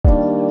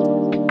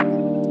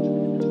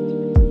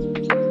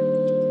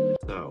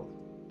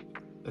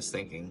was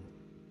thinking,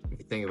 if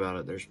you think about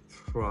it, there's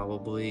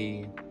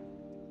probably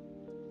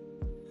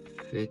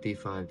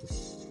 55 to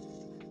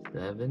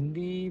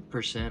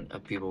 70%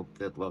 of people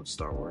that love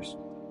Star Wars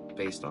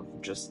based off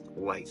of just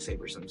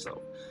lightsabers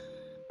themselves.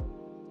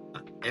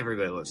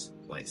 Everybody loves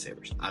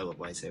lightsabers. I love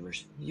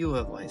lightsabers. You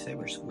love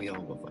lightsabers. We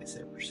all love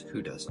lightsabers.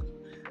 Who doesn't?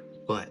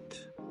 But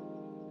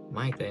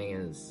my thing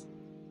is,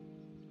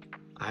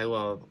 I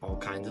love all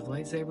kinds of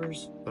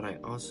lightsabers, but I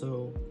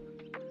also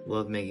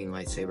love making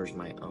lightsabers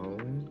my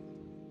own,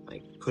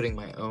 like putting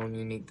my own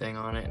unique thing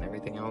on it and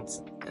everything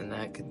else. And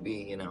that could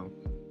be,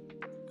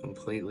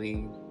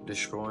 completely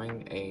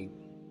destroying a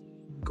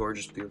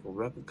gorgeous, beautiful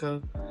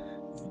replica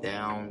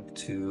down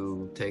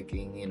to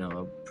taking,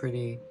 a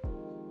pretty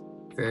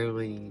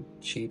fairly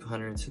cheap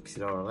 $160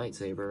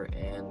 lightsaber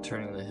and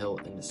turning the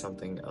hilt into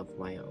something of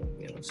my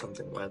own,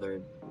 something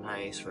weathered,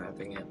 nice,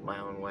 wrapping it my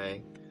own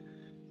way,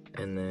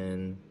 and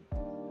then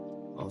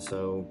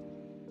also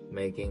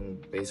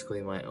making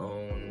basically my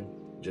own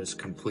just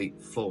complete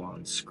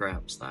full-on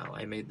scrap style.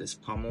 I made this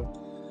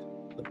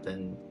pommel, but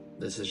then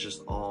this is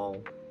just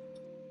all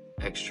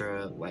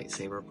extra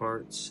lightsaber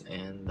parts,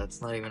 and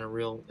that's not even a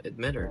real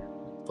emitter,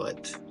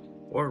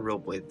 or a real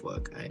blade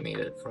plug. I made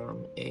it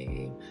from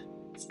a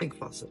stink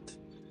faucet,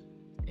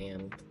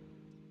 and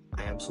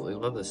I absolutely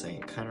love this thing.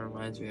 It kind of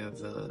reminds me of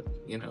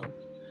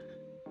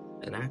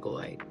an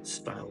acolyte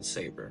style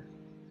saber.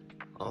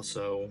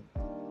 Also,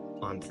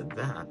 onto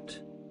that,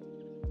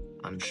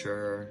 I'm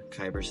sure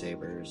Kyber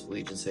sabers,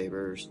 Legion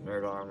sabers,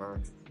 Nerd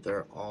Armor,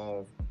 they're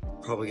all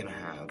probably gonna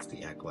have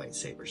the acolyte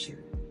sabers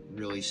here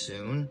really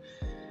soon.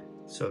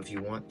 So if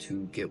you want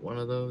to get one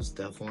of those,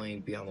 definitely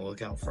be on the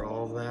lookout for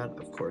all of that.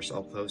 Of course,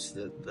 I'll post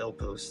it. They'll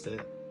post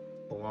it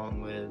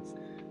along with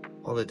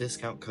all the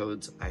discount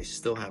codes I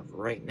still have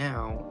right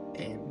now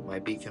and my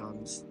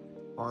beacons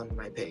on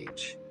my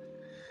page.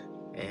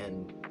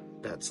 And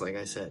that's, like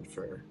I said,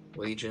 for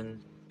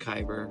Legion,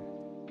 Kyber,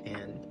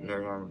 and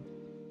Nerd Armor.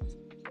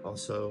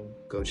 Also,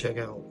 go check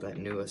out that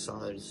new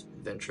Asajj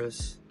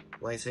Ventress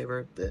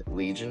lightsaber that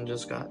Legion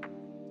just got.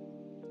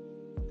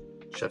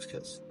 Chef's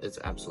kiss. It's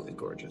absolutely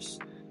gorgeous.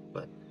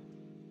 But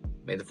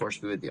may the force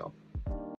be with y'all.